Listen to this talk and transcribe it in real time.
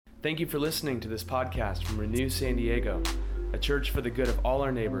Thank you for listening to this podcast from Renew San Diego, a church for the good of all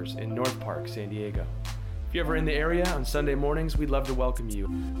our neighbors in North Park, San Diego. If you're ever in the area on Sunday mornings, we'd love to welcome you.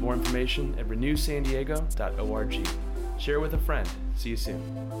 More information at renewsandiego.org. Share with a friend. See you soon.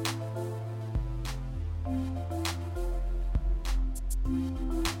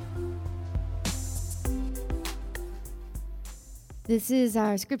 This is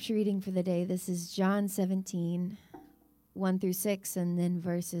our scripture reading for the day. This is John 17, 1 through 6, and then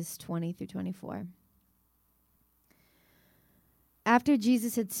verses 20 through 24. After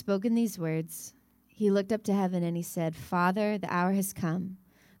Jesus had spoken these words, he looked up to heaven and he said, "Father, the hour has come.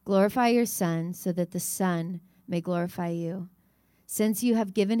 Glorify your Son, so that the Son may glorify you, since you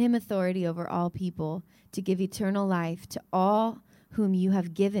have given him authority over all people to give eternal life to all whom you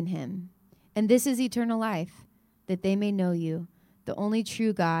have given him. And this is eternal life, that they may know you, the only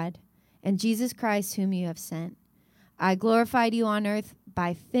true God, and Jesus Christ whom you have sent. I glorified you on earth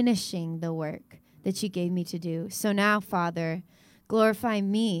by finishing the work that you gave me to do. So now, Father, glorify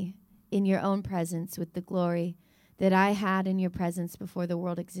me in your own presence with the glory that I had in your presence before the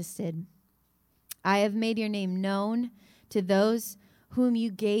world existed. I have made your name known to those whom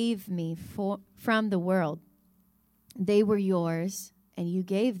you gave me from the world. They were yours, and you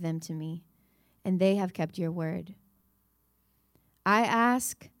gave them to me, and they have kept your word. I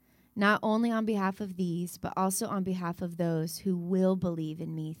ask not only on behalf of these, but also on behalf of those who will believe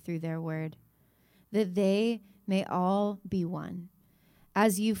in me through their word, that they may all be one.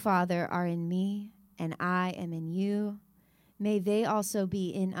 As you, Father, are in me, and I am in you, may they also be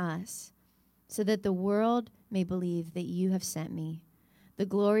in us, so that the world may believe that you have sent me. The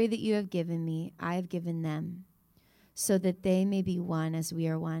glory that you have given me, I have given them, so that they may be one as we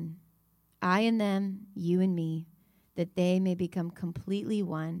are one. I and them, you and me, that they may become completely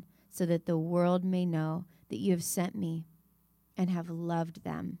one, so that the world may know that you have sent me and have loved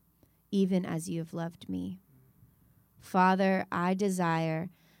them, even as you have loved me. Father, I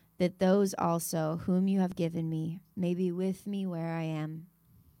desire that those also whom you have given me may be with me where I am,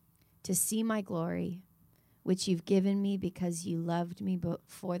 to see my glory, which you've given me because you loved me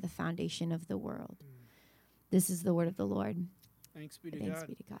before the foundation of the world." This is the word of the Lord. Thanks be to Thanks God.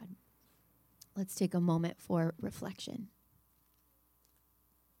 be to God. Let's take a moment for reflection.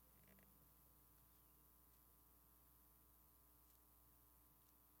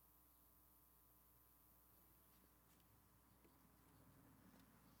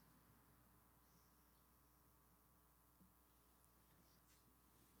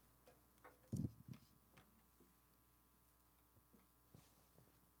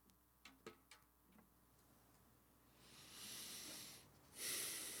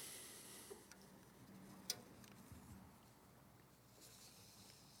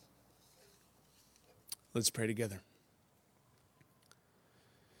 Let's pray together.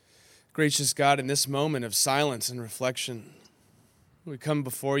 Gracious God, in this moment of silence and reflection, we come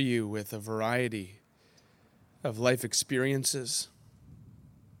before you with a variety of life experiences,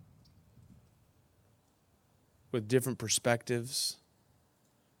 with different perspectives.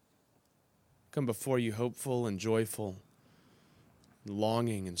 Come before you hopeful and joyful,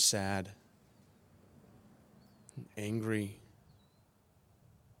 longing and sad, and angry.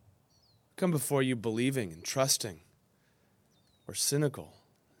 Come before you believing and trusting, or cynical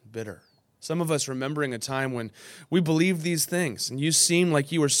and bitter. Some of us remembering a time when we believed these things, and you seemed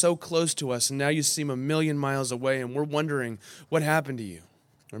like you were so close to us, and now you seem a million miles away, and we're wondering what happened to you,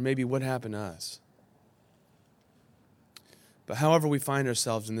 or maybe what happened to us. But however we find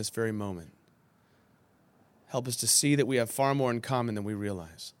ourselves in this very moment, help us to see that we have far more in common than we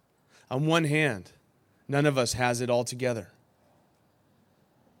realize. On one hand, none of us has it all together.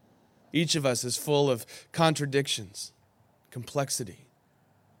 Each of us is full of contradictions, complexity,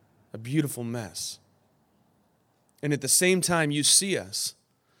 a beautiful mess. And at the same time, you see us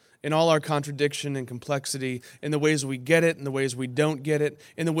in all our contradiction and complexity, in the ways we get it, in the ways we don't get it,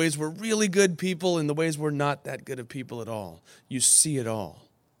 in the ways we're really good people, in the ways we're not that good of people at all. You see it all.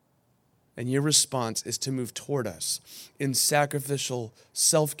 And your response is to move toward us in sacrificial,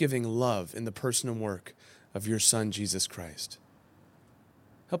 self-giving love in the person and work of your Son, Jesus Christ.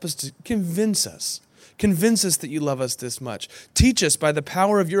 Help us to convince us that you love us this much. Teach us by the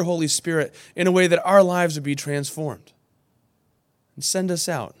power of your Holy Spirit in a way that our lives would be transformed. And send us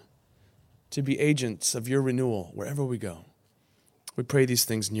out to be agents of your renewal wherever we go. We pray these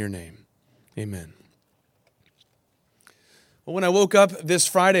things in your name. Amen. Well, when I woke up this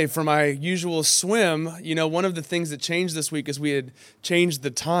Friday for my usual swim, one of the things that changed this week is we had changed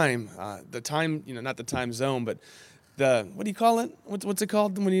the time, not the time zone, but what do you call it? What's it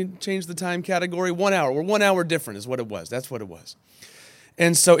called when you change the time category? 1 hour. We're 1 hour different is what it was. That's what it was.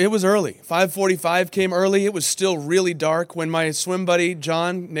 And so it was early. 5:45 came early. It was still really dark when my swim buddy,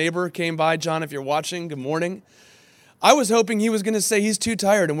 John, neighbor, came by. John, if you're watching, good morning. I was hoping he was going to say he's too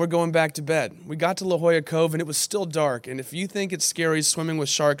tired and we're going back to bed. We got to La Jolla Cove and it was still dark. And if you think it's scary swimming with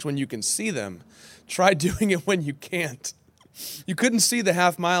sharks when you can see them, try doing it when you can't. You couldn't see the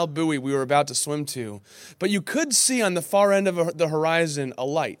half-mile buoy we were about to swim to, but you could see on the far end of the horizon a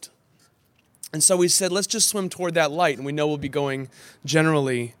light. And so we said, let's just swim toward that light, and we know we'll be going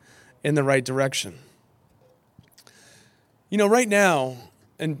generally in the right direction. You know, right now,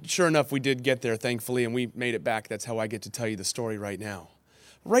 and sure enough, we did get there, thankfully, and we made it back. That's how I get to tell you the story right now.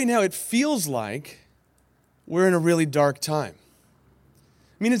 Right now, it feels like we're in a really dark time.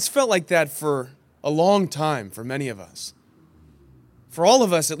 I mean, it's felt like that for a long time for many of us. For all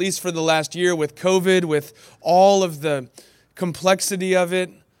of us, at least for the last year, with COVID, with all of the complexity of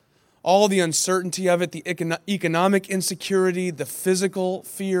it, all the uncertainty of it, the economic insecurity, the physical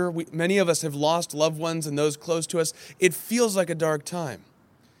fear. Many of us have lost loved ones and those close to us. It feels like a dark time.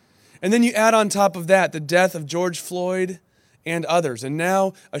 And then you add on top of that the death of George Floyd and others, and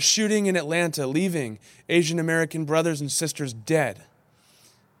now a shooting in Atlanta, leaving Asian American brothers and sisters dead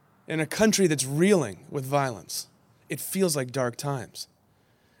in a country that's reeling with violence. It feels like dark times.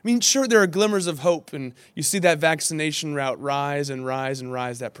 I mean, sure, there are glimmers of hope, and you see that vaccination route rise and rise and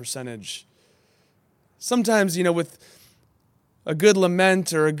rise, that percentage. Sometimes, you know, with a good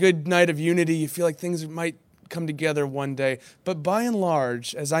lament or a good night of unity, you feel like things might come together one day. But by and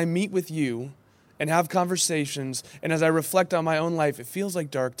large, as I meet with you and have conversations, and as I reflect on my own life, it feels like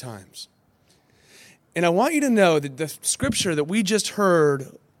dark times. And I want you to know that the scripture that we just heard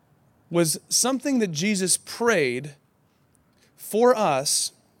was something that Jesus prayed for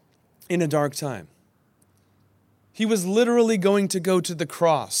us in a dark time. He was literally going to go to the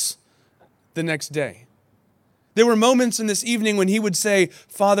cross the next day. There were moments in this evening when he would say,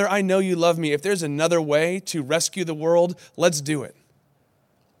 Father, I know you love me. If there's another way to rescue the world, let's do it.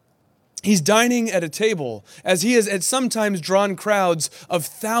 He's dining at a table as he has at sometimes drawn crowds of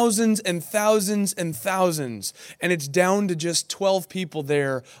thousands and thousands and thousands, and it's down to just 12 people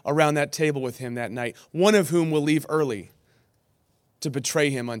there around that table with him that night, one of whom will leave early to betray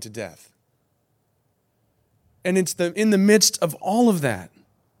him unto death. And it's in the midst of all of that,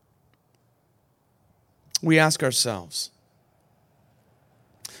 we ask ourselves,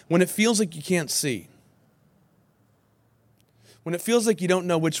 when it feels like you can't see, when it feels like you don't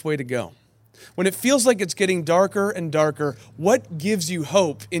know which way to go, when it feels like it's getting darker and darker, what gives you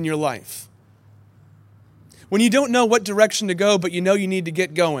hope in your life? When you don't know what direction to go, but you know you need to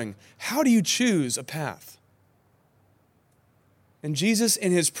get going, how do you choose a path? And Jesus,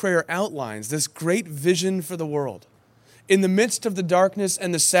 in his prayer, outlines this great vision for the world in the midst of the darkness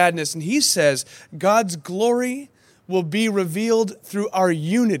and the sadness. And he says, God's glory will be revealed through our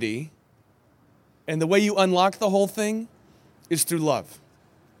unity. And the way you unlock the whole thing is through love.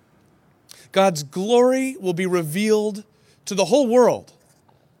 God's glory will be revealed to the whole world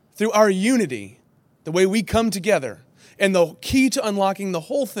through our unity, the way we come together. And the key to unlocking the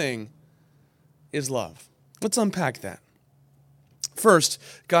whole thing is love. Let's unpack that. First,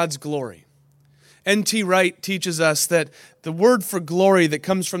 God's glory. N.T. Wright teaches us that the word for glory that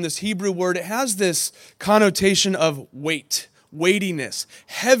comes from this Hebrew word, it has this connotation of weight, weightiness,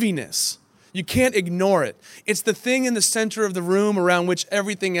 heaviness. You can't ignore it. It's the thing in the center of the room around which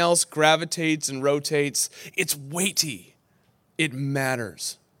everything else gravitates and rotates. It's weighty. It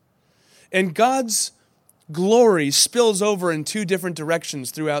matters. And God's glory spills over in two different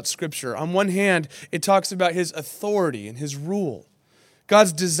directions throughout Scripture. On one hand, it talks about his authority and his rule,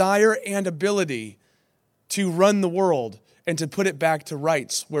 God's desire and ability to run the world and to put it back to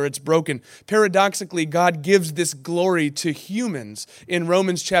rights where it's broken. Paradoxically, God gives this glory to humans. In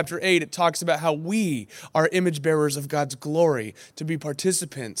Romans chapter 8, it talks about how we are image bearers of God's glory to be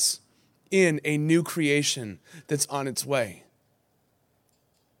participants in a new creation that's on its way.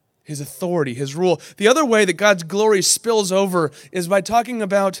 His authority, his rule. The other way that God's glory spills over is by talking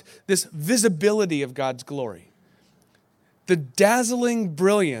about this visibility of God's glory. The dazzling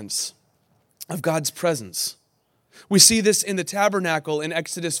brilliance of God's presence. We see this in the tabernacle in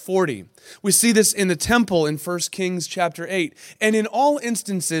Exodus 40. We see this in the temple in 1 Kings chapter 8. And in all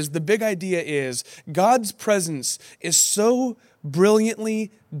instances, the big idea is God's presence is so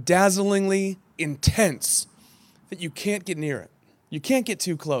brilliantly, dazzlingly intense that you can't get near it. You can't get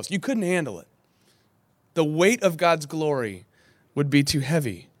too close. You couldn't handle it. The weight of God's glory would be too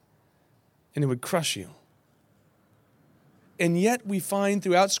heavy, and it would crush you. And yet we find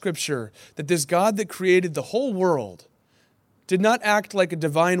throughout Scripture that this God that created the whole world did not act like a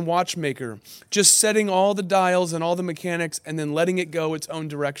divine watchmaker, just setting all the dials and all the mechanics and then letting it go its own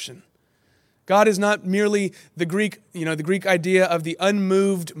direction. God is not merely the Greek idea of the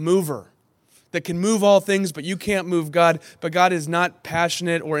unmoved mover that can move all things, but you can't move God. But God is not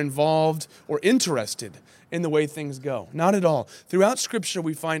passionate or involved or interested in the way things go. Not at all. Throughout Scripture,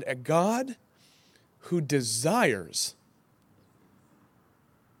 we find a God who desires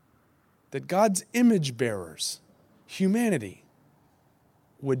that God's image bearers, humanity,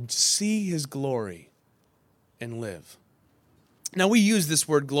 would see his glory and live. Now, we use this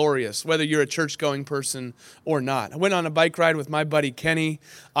word glorious, whether you're a church-going person or not. I went on a bike ride with my buddy Kenny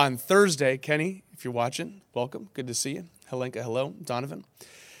on Thursday. Kenny, if you're watching, welcome. Good to see you. Helenka, hello. Donovan.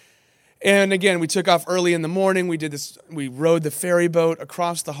 And again, we took off early in the morning. We rode the ferry boat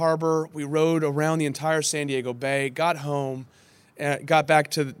across the harbor. We rode around the entire San Diego Bay, got home, got back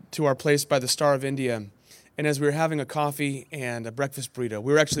to our place by the Star of India. And as we were having a coffee and a breakfast burrito,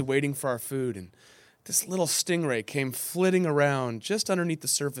 we were actually waiting for our food, and this little stingray came flitting around just underneath the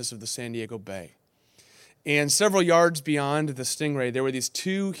surface of the San Diego Bay. And several yards beyond the stingray, there were these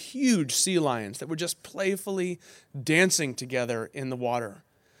two huge sea lions that were just playfully dancing together in the water.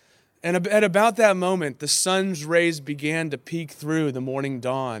 And at about that moment, the sun's rays began to peek through the morning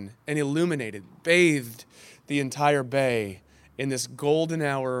dawn and illuminated, bathed the entire bay in this golden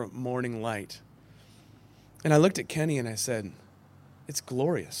hour morning light. And I looked at Kenny and I said, "It's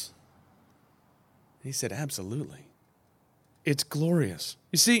glorious." And he said, "Absolutely. It's glorious."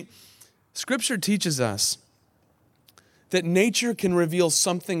 You see, Scripture teaches us that nature can reveal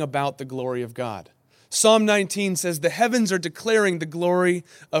something about the glory of God. Psalm 19 says, "The heavens are declaring the glory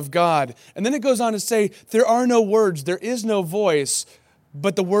of God." And then it goes on to say, "There are no words, there is no voice,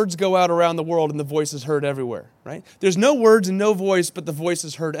 but the words go out around the world and the voice is heard everywhere," right? There's no words and no voice, but the voice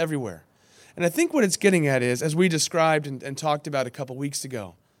is heard everywhere. And I think what it's getting at is, as we described and talked about a couple weeks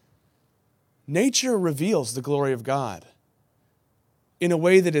ago, nature reveals the glory of God in a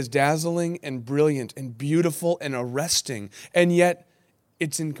way that is dazzling and brilliant and beautiful and arresting, and yet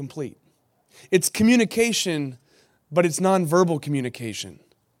it's incomplete. It's communication, but it's nonverbal communication.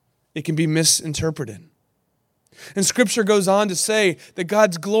 It can be misinterpreted. And Scripture goes on to say that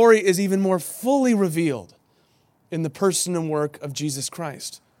God's glory is even more fully revealed in the person and work of Jesus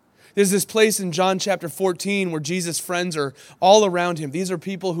Christ. There's this place in John chapter 14 where Jesus' friends are all around him. These are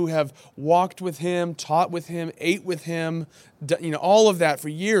people who have walked with him, taught with him, ate with him, all of that for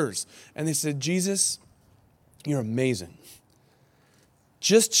years. And they said, "Jesus, you're amazing.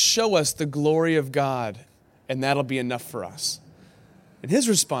 Just show us the glory of God, and that'll be enough for us." And his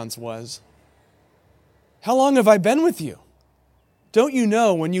response was, "How long have I been with you? Don't you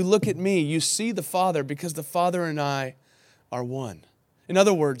know when you look at me, you see the Father, because the Father and I are one." In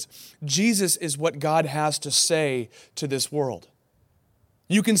other words, Jesus is what God has to say to this world.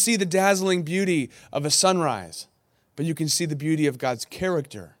 You can see the dazzling beauty of a sunrise, but you can see the beauty of God's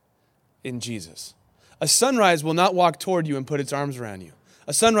character in Jesus. A sunrise will not walk toward you and put its arms around you.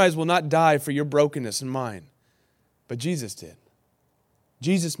 A sunrise will not die for your brokenness and mine, but Jesus did.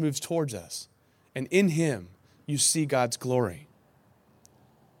 Jesus moves towards us, and in him you see God's glory.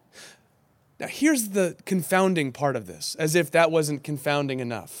 Now, here's the confounding part of this, as if that wasn't confounding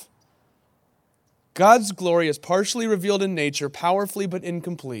enough. God's glory is partially revealed in nature, powerfully but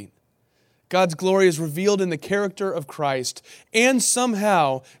incomplete. God's glory is revealed in the character of Christ, and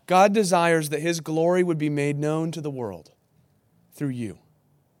somehow God desires that his glory would be made known to the world through you.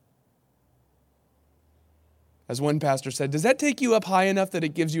 As one pastor said, "Does that take you up high enough that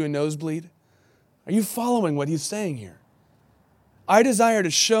it gives you a nosebleed?" Are you following what he's saying here? I desire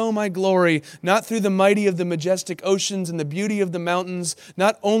to show my glory not through the mighty of the majestic oceans and the beauty of the mountains,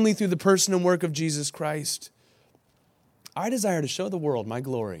 not only through the person and work of Jesus Christ. I desire to show the world my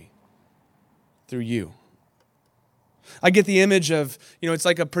glory through you. I get the image of, it's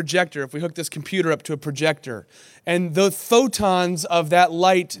like a projector. If we hook this computer up to a projector, and the photons of that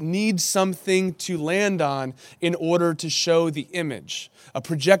light need something to land on in order to show the image. A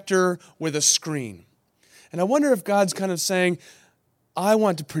projector with a screen. And I wonder if God's kind of saying, I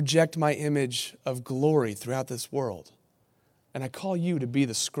want to project my image of glory throughout this world. And I call you to be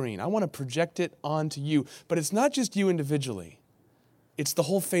the screen. I want to project it onto you. But it's not just you individually. It's the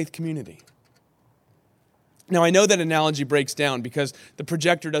whole faith community. Now, I know that analogy breaks down because the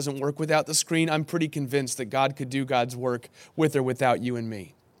projector doesn't work without the screen. I'm pretty convinced that God could do God's work with or without you and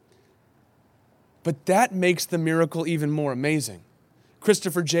me. But that makes the miracle even more amazing.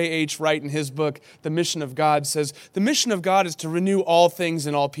 Christopher J.H. Wright, in his book, The Mission of God, says, the mission of God is to renew all things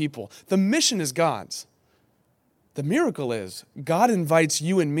in all people. The mission is God's. The miracle is God invites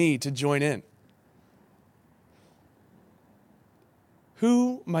you and me to join in.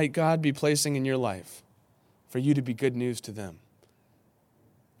 Who might God be placing in your life for you to be good news to them?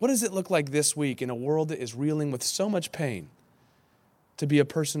 What does it look like this week in a world that is reeling with so much pain to be a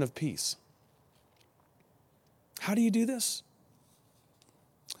person of peace? How do you do this?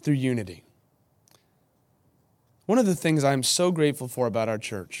 Through unity. One of the things I'm so grateful for about our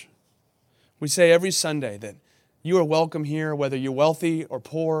church, we say every Sunday that you are welcome here, whether you're wealthy or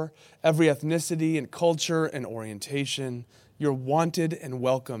poor, every ethnicity and culture and orientation, you're wanted and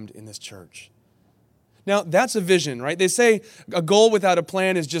welcomed in this church. Now, that's a vision, right? They say a goal without a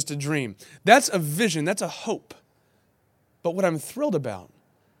plan is just a dream. That's a vision. That's a hope. But what I'm thrilled about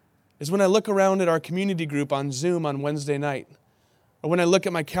is when I look around at our community group on Zoom on Wednesday night, or when I look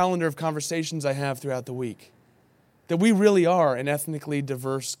at my calendar of conversations I have throughout the week, that we really are an ethnically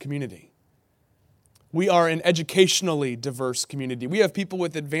diverse community. We are an educationally diverse community. We have people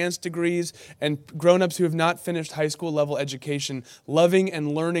with advanced degrees and grown-ups who have not finished high school level education, loving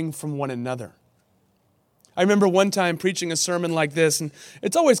and learning from one another. I remember one time preaching a sermon like this, and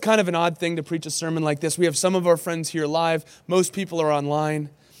it's always kind of an odd thing to preach a sermon like this. We have some of our friends here live. Most people are online.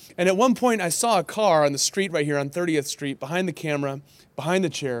 And at one point, I saw a car on the street right here on 30th Street, behind the camera, behind the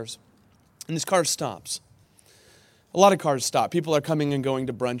chairs, and this car stops. A lot of cars stop. People are coming and going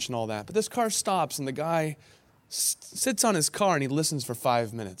to brunch and all that. But this car stops, and the guy sits on his car, and he listens for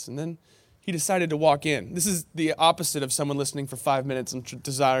 5 minutes. And then he decided to walk in. This is the opposite of someone listening for 5 minutes and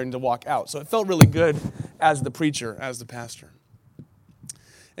desiring to walk out. So it felt really good as the preacher, as the pastor.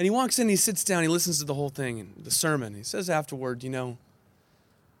 And he walks in, he sits down, he listens to the whole thing, and the sermon. He says afterward, I don't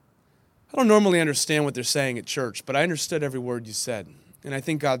normally understand what they're saying at church, but I understood every word you said. And I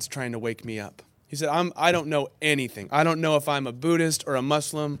think God's trying to wake me up. He said, I don't know anything. I don't know if I'm a Buddhist or a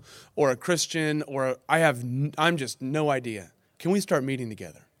Muslim or a Christian I'm just no idea. Can we start meeting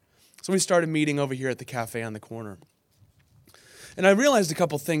together? So we started meeting over here at the cafe on the corner. And I realized a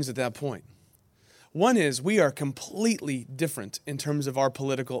couple things at that point. One is we are completely different in terms of our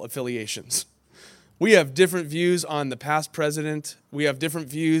political affiliations. We have different views on the past president. We have different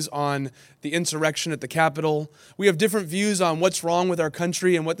views on the insurrection at the Capitol. We have different views on what's wrong with our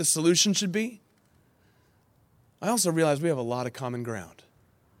country and what the solution should be. I also realize we have a lot of common ground.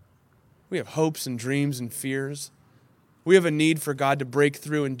 We have hopes and dreams and fears. We have a need for God to break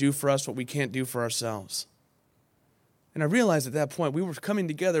through and do for us what we can't do for ourselves. And I realized at that point we were coming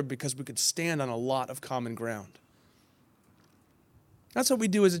together because we could stand on a lot of common ground. That's what we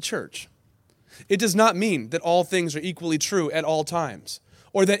do as a church. It does not mean that all things are equally true at all times,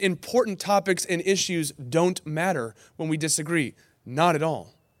 or that important topics and issues don't matter when we disagree. Not at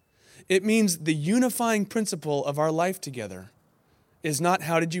all. It means the unifying principle of our life together is not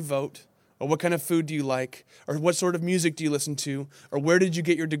how did you vote, or what kind of food do you like, or what sort of music do you listen to, or where did you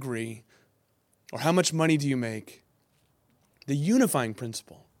get your degree, or how much money do you make. The unifying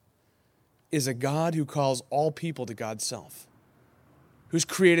principle is a God who calls all people to God's self, who's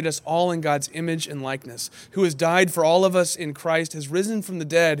created us all in God's image and likeness, who has died for all of us in Christ, has risen from the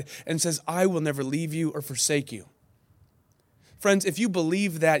dead, and says, I will never leave you or forsake you. Friends, if you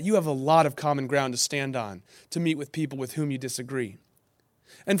believe that, you have a lot of common ground to stand on to meet with people with whom you disagree.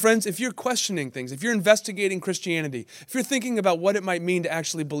 And friends, if you're questioning things, if you're investigating Christianity, if you're thinking about what it might mean to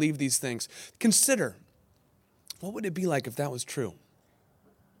actually believe these things, consider, what would it be like if that was true?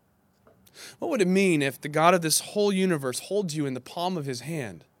 What would it mean if the God of this whole universe holds you in the palm of his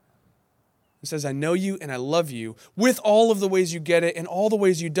hand and says, I know you and I love you with all of the ways you get it and all the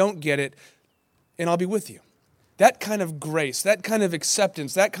ways you don't get it, and I'll be with you. That kind of grace, that kind of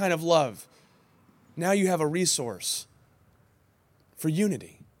acceptance, that kind of love. Now you have a resource for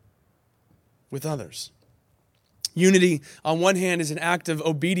unity with others. Unity, on one hand, is an act of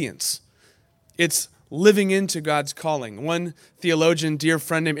obedience. It's living into God's calling. One theologian, dear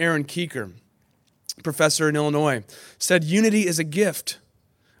friend named Aaron Keeker, professor in Illinois, said unity is a gift.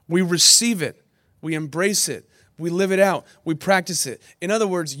 We receive it. We embrace it. We live it out. We practice it. In other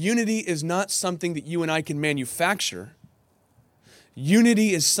words, unity is not something that you and I can manufacture.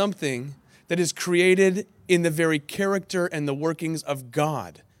 Unity is something that is created in the very character and the workings of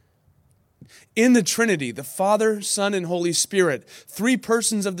God. In the Trinity, the Father, Son, and Holy Spirit, three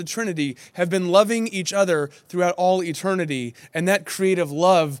persons of the Trinity have been loving each other throughout all eternity, and that creative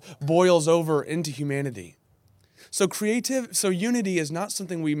love boils over into humanity. So unity is not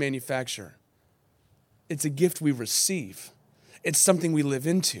something we manufacture. It's a gift we receive. It's something we live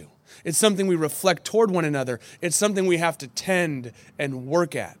into. It's something we reflect toward one another. It's something we have to tend and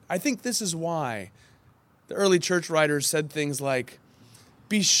work at. I think this is why the early church writers said things like,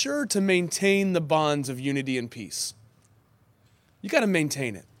 be sure to maintain the bonds of unity and peace. You got to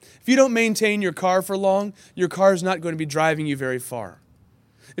maintain it. If you don't maintain your car for long, your car is not going to be driving you very far.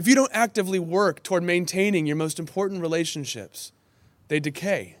 if you don't actively work toward maintaining your most important relationships, they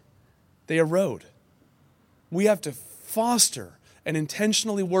decay, they erode. We have to foster and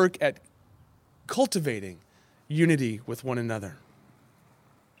intentionally work at cultivating unity with one another.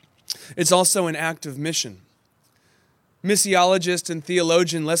 It's also an act of mission. Missiologist and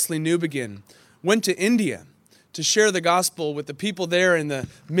theologian Leslie Newbegin went to India to share the gospel with the people there in the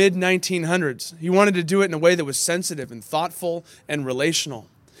mid-1900s. He wanted to do it in a way that was sensitive and thoughtful and relational.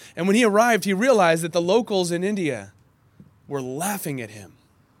 And when he arrived, he realized that the locals in India were laughing at him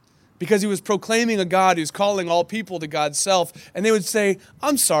because he was proclaiming a God who's calling all people to God's self. And they would say,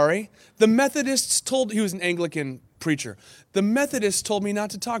 I'm sorry, the Methodists told, he was an Anglican preacher, the Methodists told me not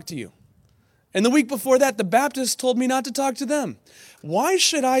to talk to you. And the week before that, the Baptists told me not to talk to them. Why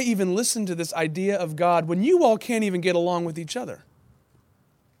should I even listen to this idea of God when you all can't even get along with each other?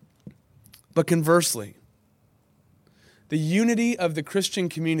 But conversely, the unity of the Christian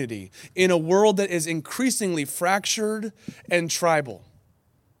community in a world that is increasingly fractured and tribal,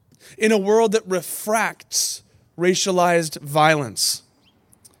 in a world that refracts racialized violence,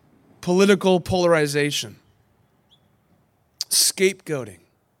 political polarization, scapegoating,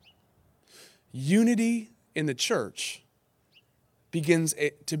 unity in the church begins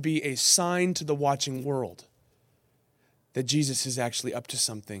to be a sign to the watching world that Jesus is actually up to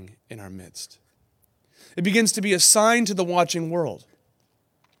something in our midst. It begins to be a sign to the watching world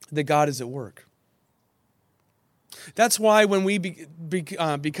that God is at work. That's why when we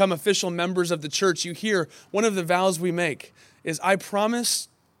become official members of the church, you hear one of the vows we make is, I promise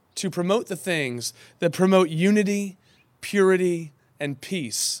to promote the things that promote unity, purity, and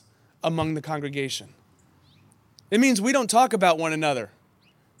peace among the congregation. It means we don't talk about one another.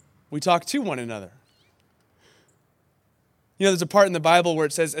 We talk to one another. You know, there's a part in the Bible where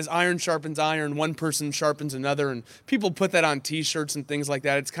it says, as iron sharpens iron, one person sharpens another, and people put that on t-shirts and things like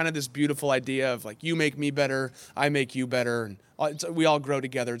that. It's kind of this beautiful idea of like, you make me better, I make you better, and we all grow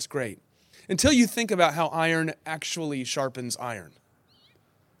together. It's great. Until you think about how iron actually sharpens iron.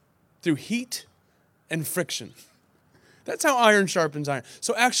 Through heat and friction. That's how iron sharpens iron.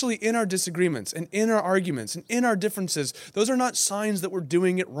 So actually in our disagreements and in our arguments and in our differences, those are not signs that we're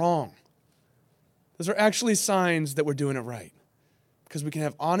doing it wrong. Those are actually signs that we're doing it right. Because we can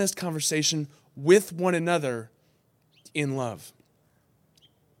have honest conversation with one another in love.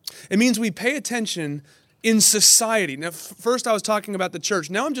 It means we pay attention in society. Now, first I was talking about the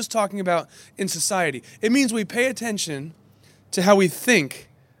church. Now I'm just talking about in society. It means we pay attention to how we think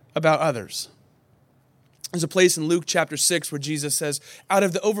about others. There's a place in Luke chapter 6 where Jesus says, out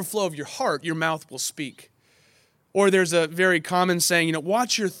of the overflow of your heart, your mouth will speak. Or there's a very common saying,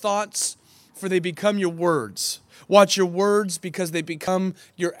 watch your thoughts for they become your words. Watch your words because they become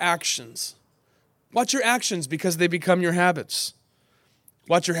your actions. Watch your actions because they become your habits.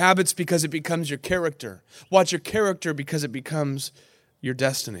 Watch your habits because it becomes your character. Watch your character because it becomes your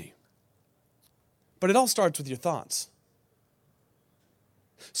destiny. But it all starts with your thoughts.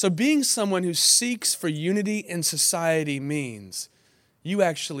 So being someone who seeks for unity in society means you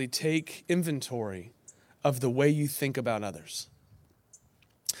actually take inventory of the way you think about others.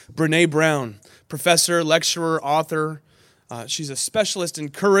 Brené Brown, professor, lecturer, author, she's a specialist in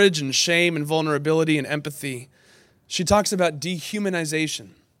courage and shame and vulnerability and empathy. She talks about dehumanization.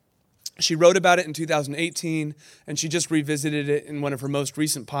 She wrote about it in 2018, and she just revisited it in one of her most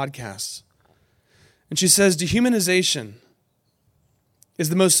recent podcasts. And she says, dehumanization is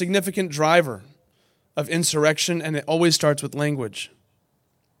the most significant driver of insurrection, and it always starts with language.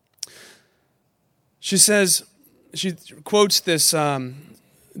 She says, she quotes this,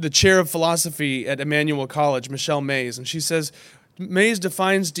 the chair of philosophy at Emmanuel College, Michelle Mays, and she says, Mays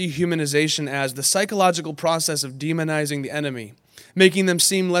defines dehumanization as the psychological process of demonizing the enemy, making them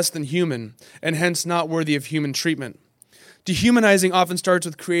seem less than human, and hence not worthy of human treatment. Dehumanizing often starts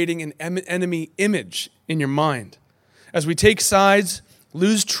with creating an enemy image in your mind. As we take sides,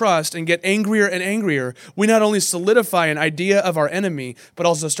 lose trust, and get angrier and angrier, we not only solidify an idea of our enemy, but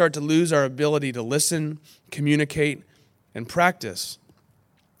also start to lose our ability to listen, communicate, and practice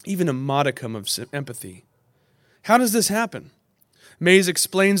even a modicum of empathy. How does this happen? Mays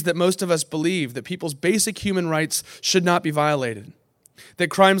explains that most of us believe that people's basic human rights should not be violated, that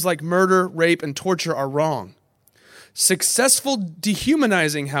crimes like murder, rape, and torture are wrong. Successful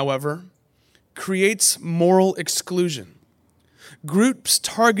dehumanizing, however, creates moral exclusion. Groups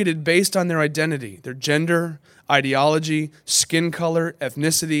targeted based on their identity, their gender, ideology, skin color,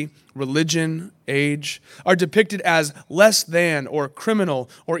 ethnicity, religion, age, are depicted as less than or criminal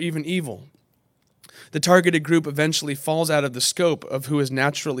or even evil. The targeted group eventually falls out of the scope of who is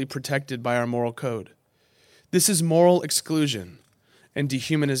naturally protected by our moral code. This is moral exclusion, and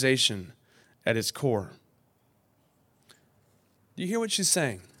dehumanization at its core. Do you hear what she's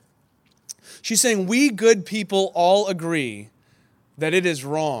saying? She's saying we good people all agree that it is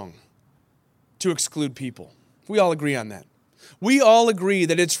wrong to exclude people. We all agree on that. We all agree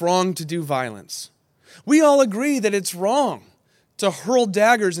that it's wrong to do violence. We all agree that it's wrong to hurl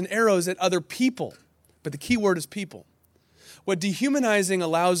daggers and arrows at other people. But the key word is people. What dehumanizing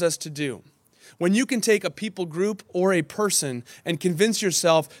allows us to do, when you can take a people group or a person and convince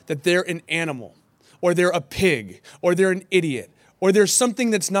yourself that they're an animal, or they're a pig, or they're an idiot, or they're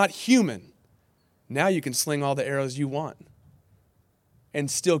something that's not human, now you can sling all the arrows you want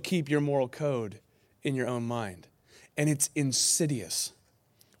and still keep your moral code in your own mind. And it's insidious.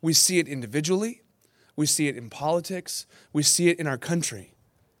 We see it individually, we see it in politics, we see it in our country,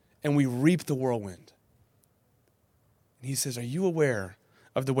 and we reap the whirlwind. And he says, are you aware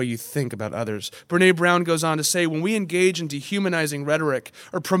of the way you think about others? Brene Brown goes on to say, when we engage in dehumanizing rhetoric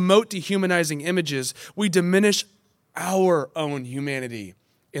or promote dehumanizing images, we diminish our own humanity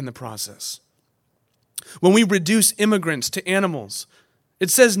in the process. When we reduce immigrants to animals, it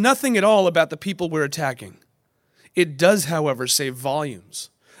says nothing at all about the people we're attacking. It does, however, say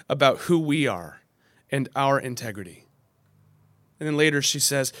volumes about who we are and our integrity. And then later she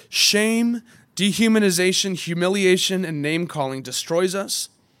says, shame, dehumanization, humiliation, and name-calling destroys us.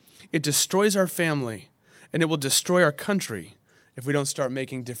 It destroys our family, and it will destroy our country if we don't start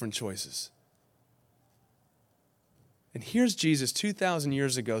making different choices. And here's Jesus 2,000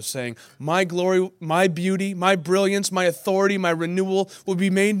 years ago saying, my glory, my beauty, my brilliance, my authority, my renewal will be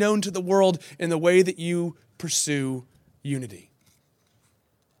made known to the world in the way that you pursue unity.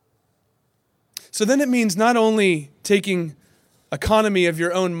 So then it means not only taking economy of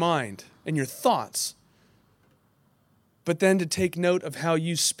your own mind and your thoughts, but then to take note of how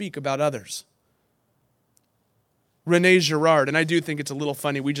you speak about others. René Girard, and I do think it's a little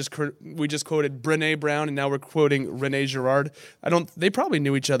funny. We just quoted Brené Brown, and now we're quoting René Girard. They probably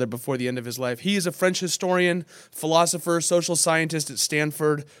knew each other before the end of his life. He is a French historian, philosopher, social scientist at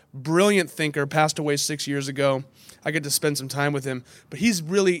Stanford, brilliant thinker, passed away 6 years ago. I get to spend some time with him, but he's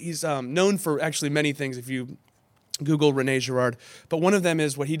known for actually many things if you Google René Girard. But one of them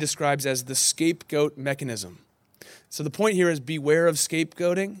is what he describes as the scapegoat mechanism. So the point here is beware of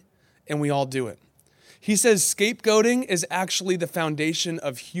scapegoating, and we all do it. He says scapegoating is actually the foundation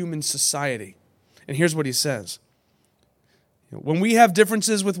of human society. And here's what he says. When we have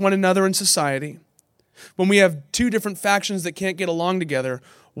differences with one another in society, when we have two different factions that can't get along together,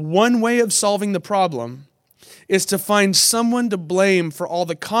 one way of solving the problem is to find someone to blame for all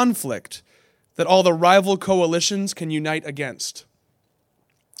the conflict that all the rival coalitions can unite against.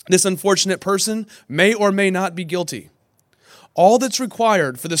 This unfortunate person may or may not be guilty. All that's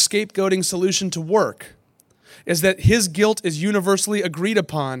required for the scapegoating solution to work is that his guilt is universally agreed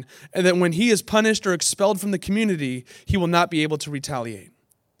upon, and that when he is punished or expelled from the community, he will not be able to retaliate.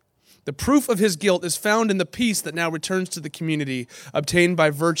 The proof of his guilt is found in the peace that now returns to the community, obtained by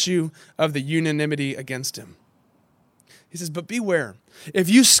virtue of the unanimity against him. He says, but beware. If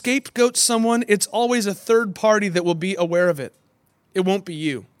you scapegoat someone, it's always a third party that will be aware of it. It won't be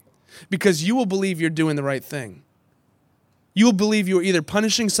you, because you will believe you're doing the right thing. You will believe you are either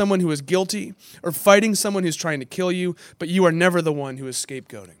punishing someone who is guilty or fighting someone who's trying to kill you, but you are never the one who is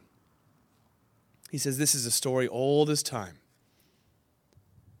scapegoating. He says this is a story old as time.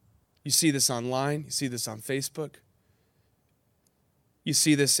 You see this online. You see this on Facebook. You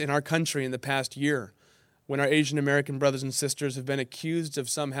see this in our country in the past year when our Asian American brothers and sisters have been accused of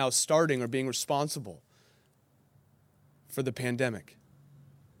somehow starting or being responsible for the pandemic.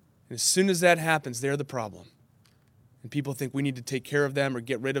 And as soon as that happens, they're the problem. And people think we need to take care of them or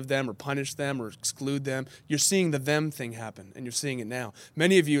get rid of them or punish them or exclude them. You're seeing the them thing happen, and you're seeing it now.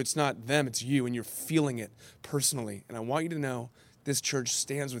 Many of you, it's not them, it's you, and you're feeling it personally. And I want you to know this church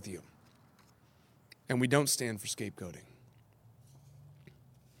stands with you. And we don't stand for scapegoating.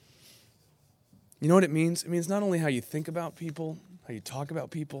 You know what it means? It means not only how you think about people, how you talk about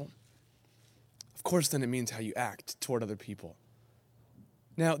people. Of course, then it means how you act toward other people.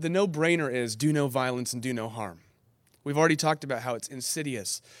 Now, the no-brainer is do no violence and do no harm. We've already talked about how it's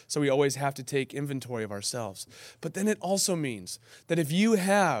insidious, so we always have to take inventory of ourselves. But then it also means that if you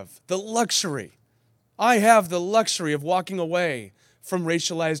have the luxury, I have the luxury of walking away from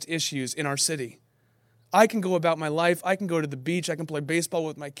racialized issues in our city. I can go about my life, I can go to the beach, I can play baseball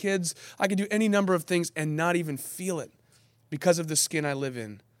with my kids, I can do any number of things and not even feel it because of the skin I live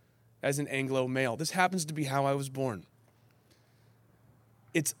in as an Anglo male. This happens to be how I was born.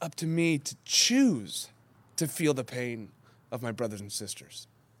 It's up to me to choose to feel the pain of my brothers and sisters.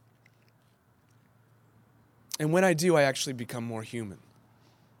 And when I do, I actually become more human.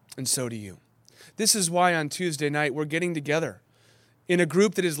 And so do you. This is why on Tuesday night we're getting together in a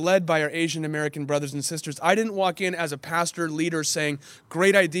group that is led by our Asian American brothers and sisters. I didn't walk in as a pastor leader saying,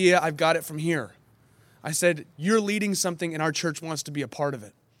 great idea, I've got it from here. I said, you're leading something and our church wants to be a part of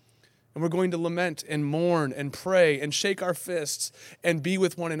it. And we're going to lament and mourn and pray and shake our fists and be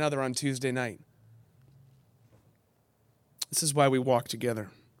with one another on Tuesday night. This is why we walk together.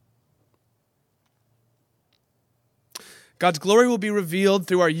 God's glory will be revealed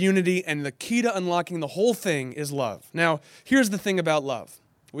through our unity, and the key to unlocking the whole thing is love. Now, here's the thing about love.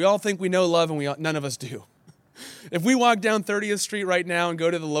 We all think we know love, and none of us do. If we walk down 30th Street right now and go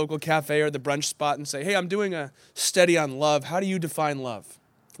to the local cafe or the brunch spot and say, hey, I'm doing a study on love. How do you define love?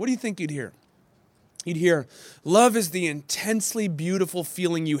 What do you think you'd hear? You'd hear, love is the intensely beautiful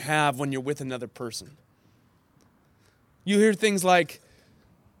feeling you have when you're with another person. You hear things like,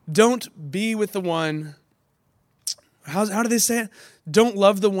 don't be with the one. How do they say it? Don't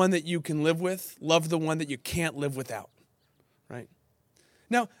love the one that you can live with. Love the one that you can't live without. Right?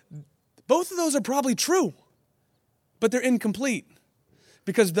 Now, both of those are probably true, but they're incomplete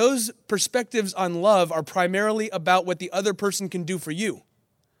because those perspectives on love are primarily about what the other person can do for you.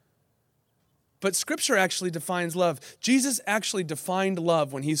 But Scripture actually defines love. Jesus actually defined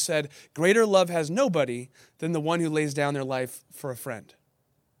love when he said, greater love has nobody than the one who lays down their life for a friend.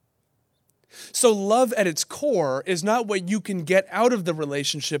 So love at its core is not what you can get out of the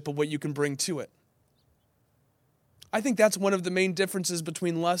relationship, but what you can bring to it. I think that's one of the main differences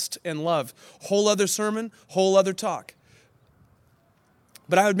between lust and love. Whole other sermon, whole other talk.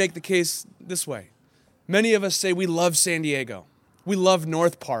 But I would make the case this way. Many of us say we love San Diego. We love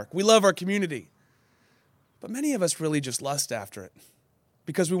North Park. We love our community. But many of us really just lust after it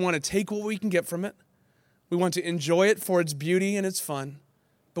because we want to take what we can get from it. We want to enjoy it for its beauty and its fun.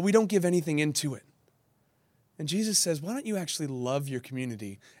 But we don't give anything into it. And Jesus says, why don't you actually love your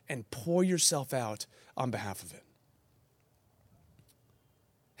community and pour yourself out on behalf of it?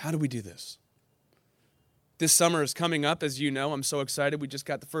 How do we do this? This summer is coming up, as you know. I'm so excited. We just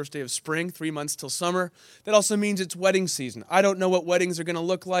got the first day of spring, 3 months till summer. That also means it's wedding season. I don't know what weddings are going to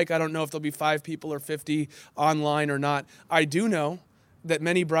look like. I don't know if there'll be 5 people or 50 online or not. I do know that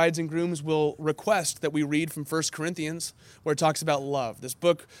many brides and grooms will request that we read from 1 Corinthians, where it talks about love. This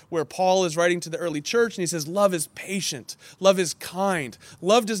book where Paul is writing to the early church, and he says, love is patient. Love is kind.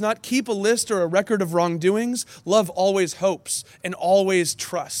 Love does not keep a list or a record of wrongdoings. Love always hopes and always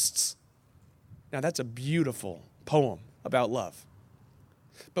trusts. Now, that's a beautiful poem about love.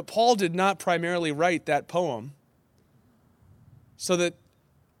 But Paul did not primarily write that poem so that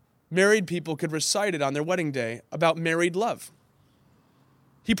married people could recite it on their wedding day about married love.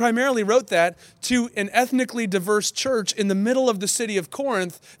 He primarily wrote that to an ethnically diverse church in the middle of the city of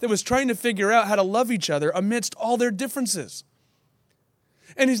Corinth that was trying to figure out how to love each other amidst all their differences.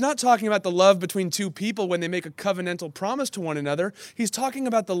 And he's not talking about the love between two people when they make a covenantal promise to one another. He's talking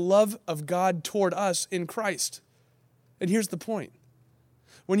about the love of God toward us in Christ. And here's the point.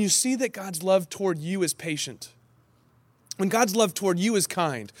 When you see that God's love toward you is patient, when God's love toward you is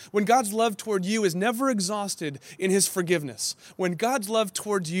kind, when God's love toward you is never exhausted in his forgiveness, when God's love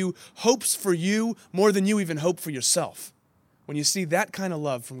towards you hopes for you more than you even hope for yourself, when you see that kind of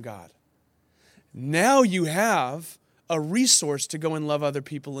love from God, now you have a resource to go and love other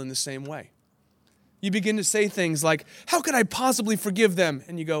people in the same way. You begin to say things like, how could I possibly forgive them?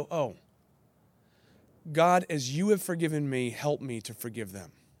 And you go, oh, God, as you have forgiven me, help me to forgive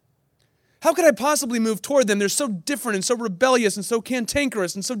them. How could I possibly move toward them? They're so different and so rebellious and so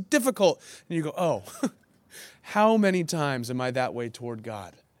cantankerous and so difficult. And you go, oh, how many times am I that way toward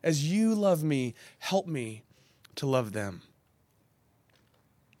God? As you love me, help me to love them.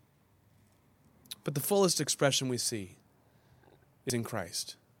 But the fullest expression we see is in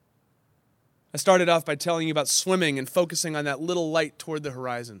Christ. I started off by telling you about swimming and focusing on that little light toward the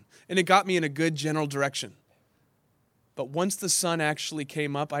horizon. And it got me in a good general direction. But once the sun actually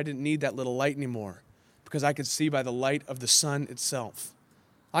came up, I didn't need that little light anymore because I could see by the light of the sun itself.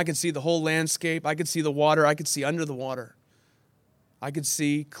 I could see the whole landscape. I could see the water. I could see under the water. I could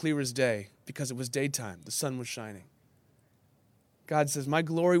see clear as day because it was daytime. The sun was shining. God says, my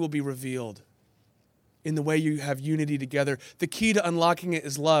glory will be revealed in the way you have unity together. The key to unlocking it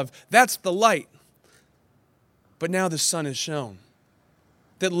is love. That's the light. But now the sun is shown.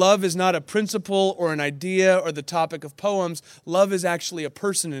 That love is not a principle or an idea or the topic of poems. Love is actually a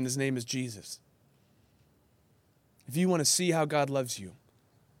person, and his name is Jesus. If you want to see how God loves you,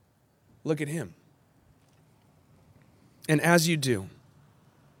 look at him. And as you do,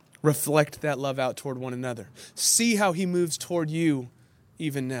 reflect that love out toward one another. See how he moves toward you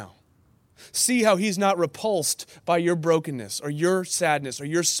even now. See how he's not repulsed by your brokenness or your sadness or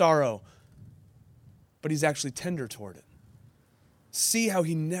your sorrow, but he's actually tender toward it. See how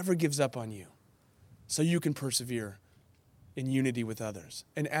he never gives up on you so you can persevere in unity with others.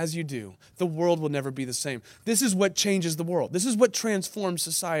 And as you do, the world will never be the same. This is what changes the world. This is what transforms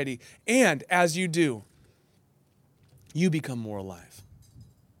society. And as you do, you become more alive.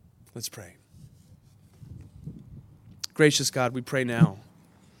 Let's pray. Gracious God, we pray now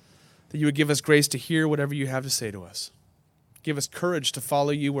that you would give us grace to hear whatever you have to say to us. Give us courage to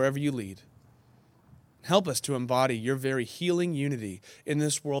follow you wherever you lead. Help us to embody your very healing unity in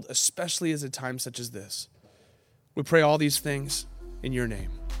this world, especially at a time such as this. We pray all these things in your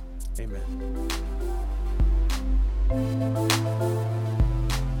name. Amen.